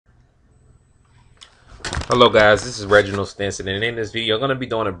Hello guys, this is Reginald Stinson, and in this video I'm going to be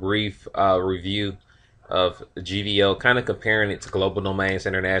doing a brief review of GVO, kind of comparing it to Global Domains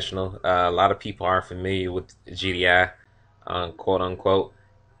International. A lot of people aren't familiar with GDI, quote unquote,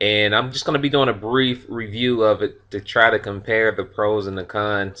 and I'm just going to be doing a brief review of it to try to compare the pros and the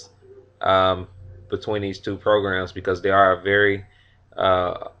cons um, between these two programs, because there are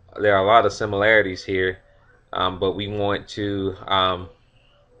a lot of similarities here, but we want to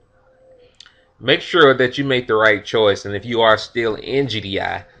make sure that you make the right choice. And if you are still in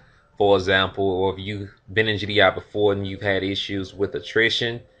GDI, for example, or if you've been in GDI before and you've had issues with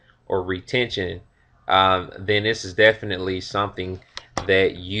attrition or retention, then this is definitely something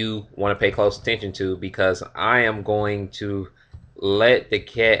that you want to pay close attention to, because I am going to let the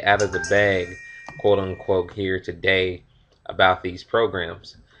cat out of the bag, quote unquote, here today about these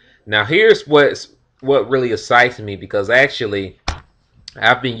programs. Now, here's what really excites me, because actually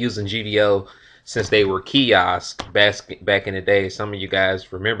I've been using GVO since they were kiosk back in the day. Some of you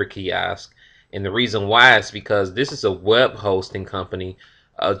guys remember kiosk, and the reason why is because this is a web hosting company,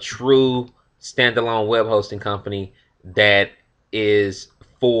 a true standalone web hosting company that is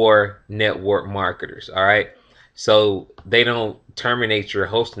for network marketers. All right, so they don't terminate your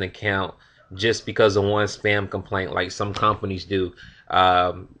hosting account just because of one spam complaint like some companies do.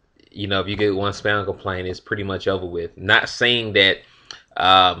 If you get one spam complaint, it's pretty much over with. Not saying that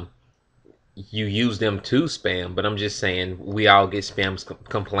um, you use them to spam, but I'm just saying we all get spam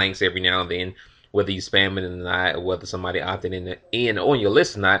complaints every now and then, whether you spam it or not, or whether somebody opted in on your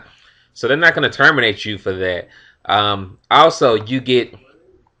list or not. So they're not going to terminate you for that. Also, you get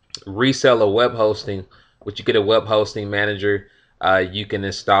reseller web hosting, which you get a web hosting manager. You can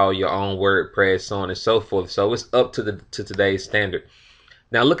install your own WordPress, so on and so forth. So it's up to today's standard.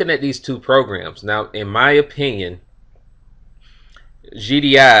 Now, looking at these two programs, now in my opinion,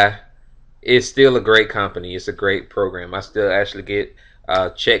 GDI is still a great company. It's a great program. I still actually get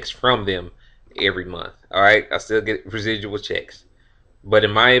checks from them every month. All right, I still get residual checks. But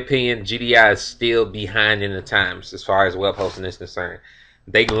in my opinion, GDI is still behind in the times as far as web hosting is concerned.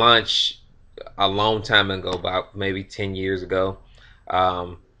 They launched a long time ago, about maybe 10 years ago,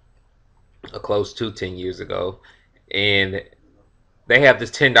 close to 10 years ago, and they have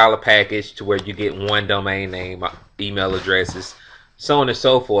this $10 package to where you get one domain name, email addresses, so on and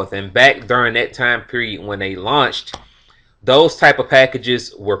so forth. And back during that time period when they launched, those type of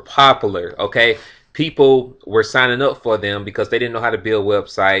packages were popular. Okay, people were signing up for them because they didn't know how to build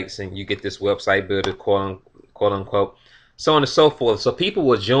websites, and you get this website builder, quote unquote, so on and so forth. So people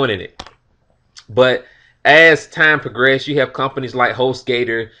were joining it. But as time progressed, you have companies like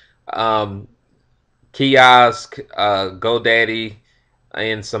HostGator, Kiosk, GoDaddy,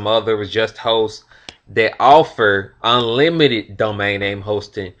 and some others, Just Host, that offer unlimited domain name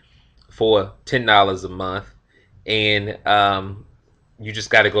hosting for $10 a month, and you just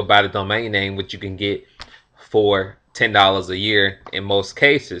got to go buy the domain name, which you can get for $10 a year in most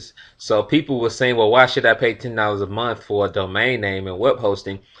cases. So people were saying, well, why should I pay $10 a month for a domain name and web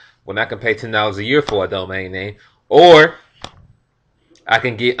hosting when I can pay $10 a year for a domain name, or I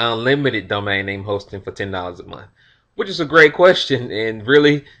can get unlimited domain name hosting for $10 a month? Which is a great question, and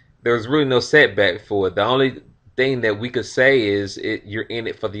really, there's really no setback for it. The only thing that we could say is you're in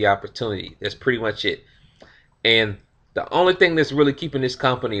it for the opportunity. That's pretty much it. And the only thing that's really keeping this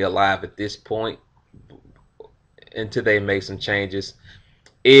company alive at this point, until they make some changes,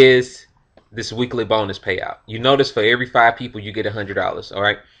 is this weekly bonus payout. You notice for every 5 people, you get $100. All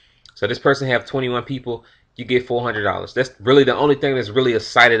right. So this person have 21 people, you get $400. That's really the only thing that's really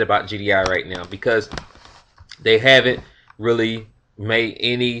excited about GDI right now, because they haven't really made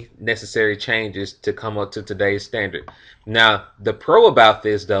any necessary changes to come up to today's standard. Now, the pro about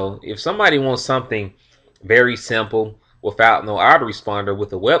this, though, if somebody wants something very simple without no autoresponder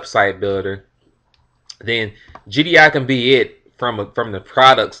with a website builder, then GDI can be it from the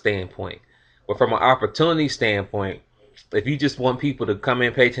product standpoint. But from an opportunity standpoint, if you just want people to come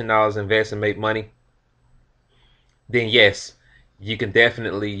in, pay $10, invest, and make money, then yes, you can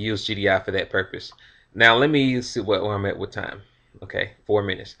definitely use GDI for that purpose. Now, let me see where I'm at with time. Okay, 4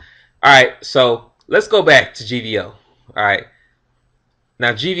 minutes. All right, so let's go back to GVO. All right.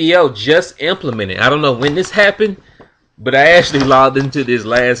 Now, GVO just implemented. I don't know when this happened, but I actually logged into this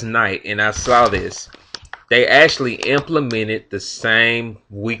last night, and I saw this. They actually implemented the same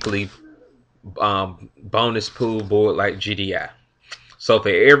weekly bonus pool board like GDI. So for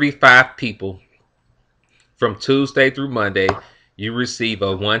every 5 people from Tuesday through Monday, you receive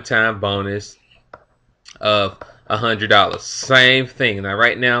a one-time bonus of $100. Same thing. Now,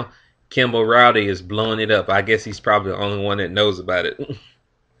 right now, Kimball Rowdy is blowing it up. I guess he's probably the only one that knows about it.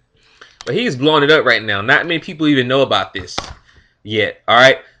 But he's blowing it up right now. Not many people even know about this yet. All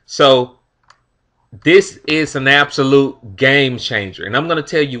right. So this is an absolute game changer. And I'm going to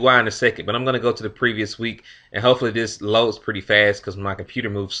tell you why in a second. But I'm going to go to the previous week. And hopefully this loads pretty fast because my computer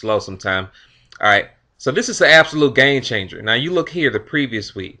moves slow sometimes. All right. So this is an absolute game changer. Now you look here the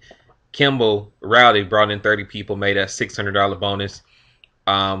previous week. Kimball Rowdy brought in 30 people, made a $600 bonus.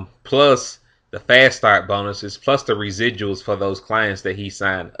 Plus the fast start bonuses, plus the residuals for those clients that he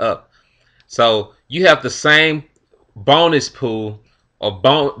signed up. So you have the same bonus pool or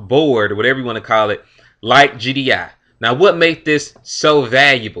board, whatever you want to call it, like GDI. Now, what makes this so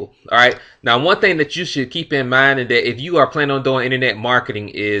valuable? All right. Now, one thing that you should keep in mind is that if you are planning on doing internet marketing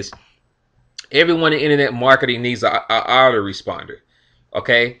is everyone in internet marketing needs an autoresponder.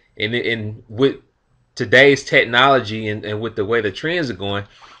 Okay. And with today's technology and with the way the trends are going,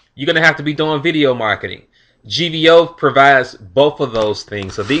 you're going to have to be doing video marketing. GVO provides both of those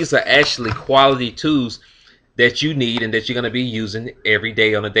things. So these are actually quality tools that you need and that you're going to be using every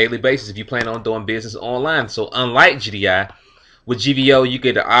day on a daily basis if you plan on doing business online. So unlike GDI, with GVO, you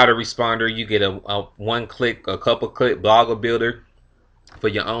get an autoresponder, you get a one-click, a couple-click blogger builder for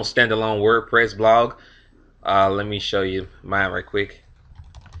your own standalone WordPress blog. Let me show you mine right quick.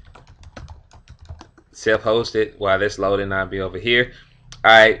 Self-hosted. While that's loading, I'll be over here.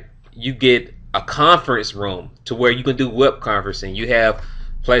 All right, you get a conference room to where you can do web conferencing. You have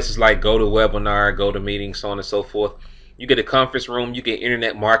places like GoToWebinar, GoToMeeting, so on and so forth. You get a conference room. You get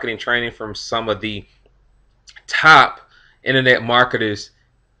internet marketing training from some of the top internet marketers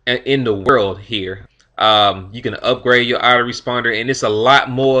in the world here. You can upgrade your autoresponder, and it's a lot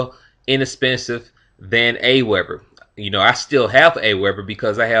more inexpensive than Aweber. You know, I still have Aweber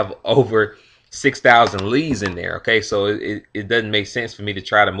because I have over 6,000 leads in there. Okay, so it doesn't make sense for me to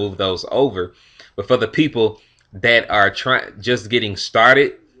try to move those over. But for the people that are just getting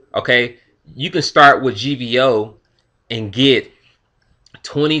started, okay, you can start with GVO and get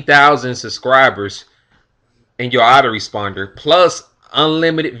 20,000 subscribers in your autoresponder plus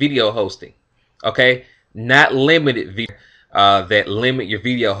unlimited video hosting. Okay, not limited video that limit your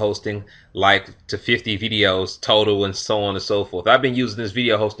video hosting like to 50 videos total and so on and so forth. I've been using this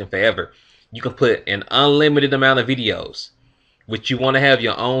video hosting forever. You can put an unlimited amount of videos, which you want to have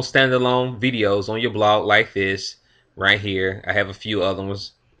your own standalone videos on your blog like this right here. I have a few other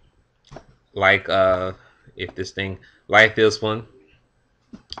ones like if this thing like this one.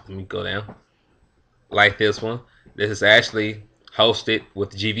 Let me go down. Like this one. This is actually hosted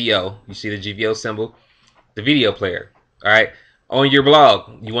with GVO. You see the GVO symbol, the video player. All right. On your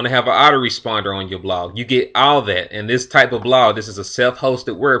blog, you want to have an autoresponder on your blog. You get all that. And this type of blog, this is a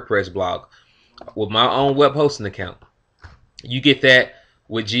self-hosted WordPress blog with my own web hosting account. You get that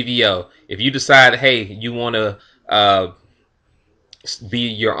with GVO. If you decide, hey, you want to be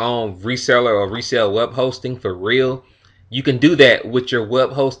your own reseller or resell web hosting for real, you can do that with your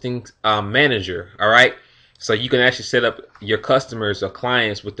web hosting manager. All right. So you can actually set up your customers or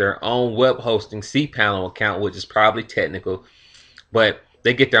clients with their own web hosting cPanel account, which is probably technical, but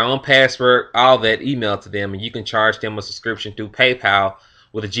they get their own password, all that emailed to them, and you can charge them a subscription through PayPal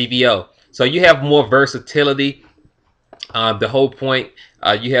with a GVO. So you have more versatility. The whole point,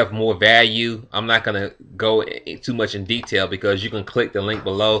 you have more value. I'm not going to go too much in detail because you can click the link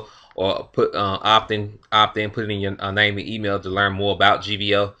below or put opt in, put in your name and email to learn more about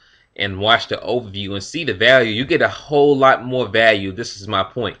GVO and watch the overview and see the value. You get a whole lot more value. This is my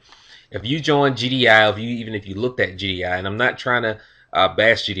point. If you join GDI, even if you looked at GDI, and I'm not trying to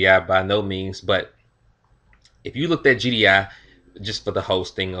bash GDI by no means, but if you looked at GDI just for the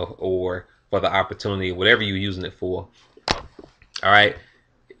hosting or for the opportunity, whatever you're using it for, all right,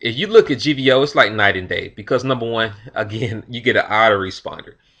 if you look at GVO, it's like night and day because number one, again, you get an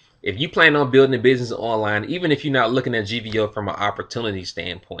autoresponder. If you plan on building a business online, even if you're not looking at GVO from an opportunity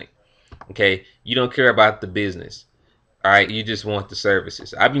standpoint, okay, you don't care about the business. All right, you just want the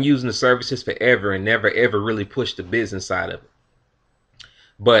services. I've been using the services forever and never ever really pushed the business side of it.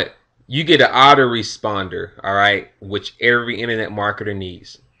 But you get an autoresponder, all right, which every internet marketer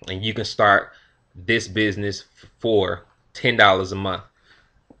needs. And you can start this business for $10 a month.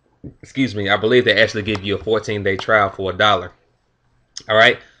 Excuse me, I believe they actually give you a 14-day trial for $1. All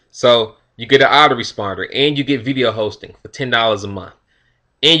right, so you get an autoresponder and you get video hosting for $10 a month.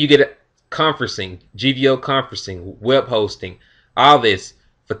 And you get a conferencing, GVO conferencing, web hosting, all this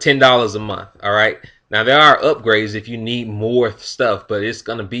for $10 a month. All right. Now there are upgrades if you need more stuff, but it's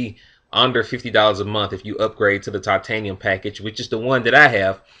going to be under $50 a month if you upgrade to the titanium package, which is the one that I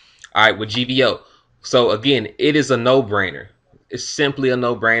have. All right, with GVO. So again, it is a no-brainer. It's simply a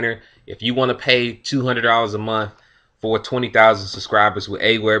no-brainer. If you want to pay $200 a month for 20,000 subscribers with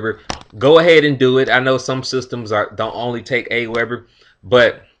Aweber. Go ahead and do it. I know some systems don't only take Aweber,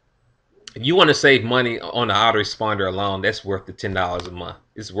 but if you want to save money on the autoresponder alone, that's worth the $10 a month.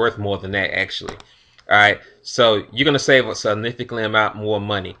 It's worth more than that, actually. All right, so you're going to save a significant amount more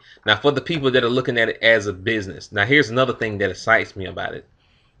money. Now, for the people that are looking at it as a business, now here's another thing that excites me about it.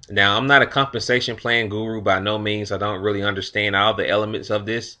 Now, I'm not a compensation plan guru by no means. I don't really understand all the elements of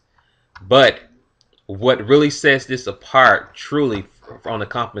this. But what really sets this apart truly on the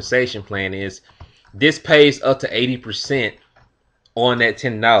compensation plan is this pays up to 80% on that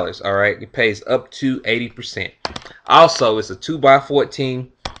 $10. All right, it pays up to 80%. Also, it's a 2x14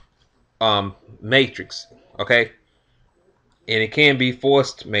 matrix. Okay, and it can be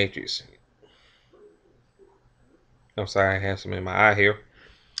forced matrix. I'm sorry, I have some in my eye here.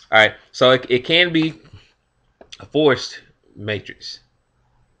 All right, so it can be a forced matrix.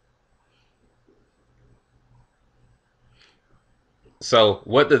 So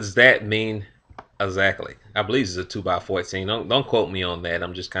what does that mean exactly? I believe it's a 2x14. Don't quote me on that.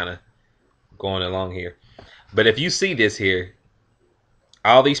 I'm just kind of going along here. But if you see this here,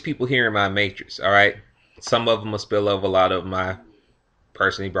 all these people here in my matrix, all right, some of them will spill over. A lot of them I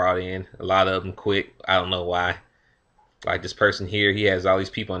personally brought in. A lot of them quit. I don't know why. Like this person here, he has all these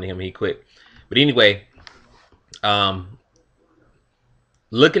people under him. He quit. But anyway,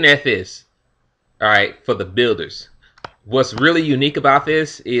 looking at this, all right, for the builders, what's really unique about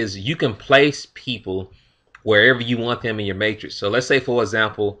this is you can place people wherever you want them in your matrix. So let's say, for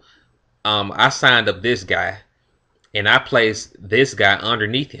example, I signed up this guy and I placed this guy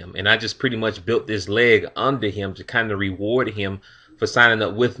underneath him, and I just pretty much built this leg under him to kind of reward him for signing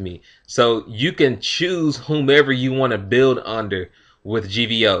up with me. So you can choose whomever you want to build under with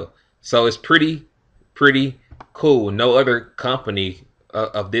GVO. So it's pretty cool. No other company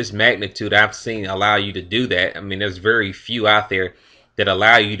of this magnitude I've seen allow you to do that. I mean, there's very few out there that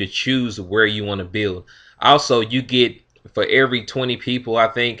allow you to choose where you want to build. Also, you get, for every 20 people, I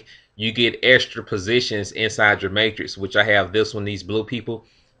think, you get extra positions inside your matrix, which I have this one, these blue people.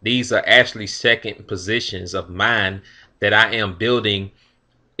 These are actually second positions of mine that I am building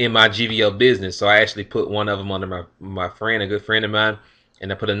in my GVO business. So I actually put one of them under my friend, a good friend of mine,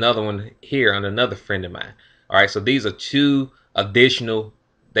 and I put another one here on another friend of mine. All right, so these are two additional,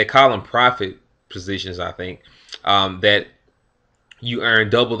 they call them profit positions, I think, that you earn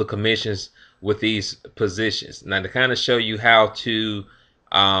double the commissions with these positions. Now, to kind of show you how to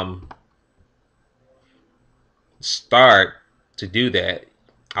start to do that,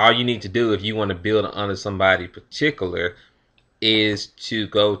 all you need to do if you want to build under somebody particular is to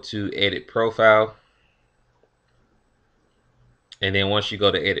go to edit profile, and then once you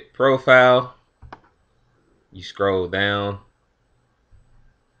go to edit profile, you scroll down,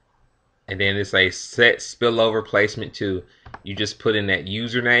 and then it's a set spillover placement to, you just put in that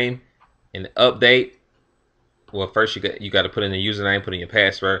username and update. Well, first you got to put in the username, put in your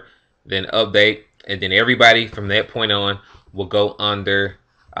password, then update, and then everybody from that point on will go under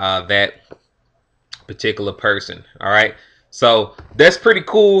that particular person. All right, so that's pretty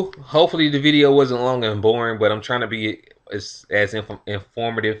cool. Hopefully the video wasn't long and boring, but I'm trying to be as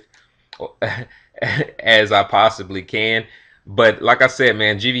informative as I possibly can. But like I said,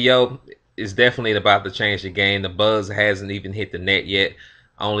 man, GVO is definitely about to change the game. The buzz hasn't even hit the net yet.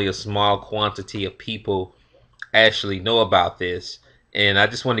 Only a small quantity of people actually know about this, and I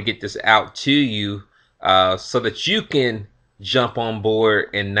just want to get this out to you so that you can jump on board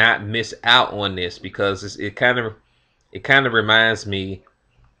and not miss out on this, because it kind of reminds me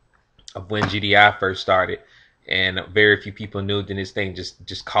of when GDI first started, and very few people knew. Then this thing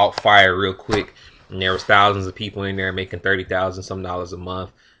just caught fire real quick, and there was thousands of people in there making $30,000 some dollars a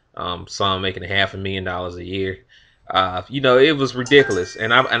month, some making $500,000 a year. You know, it was ridiculous,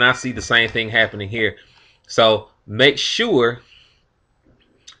 and I see the same thing happening here. So make sure,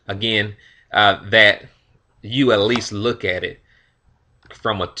 again, that you at least look at it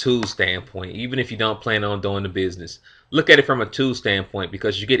from a tool standpoint. Even if you don't plan on doing the business, look at it from a tool standpoint,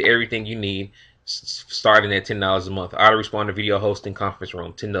 because you get everything you need starting at $10 a month. Autoresponder, video hosting, conference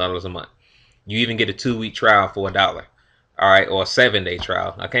room, $10 a month. You even get a 2-week trial for $1. All right, or a 7-day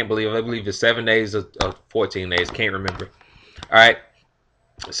trial. I believe it's 7 days or 14 days. Can't remember. All right.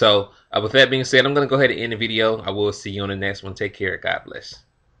 So with that being said, I'm going to go ahead and end the video. I will see you on the next one. Take care. God bless.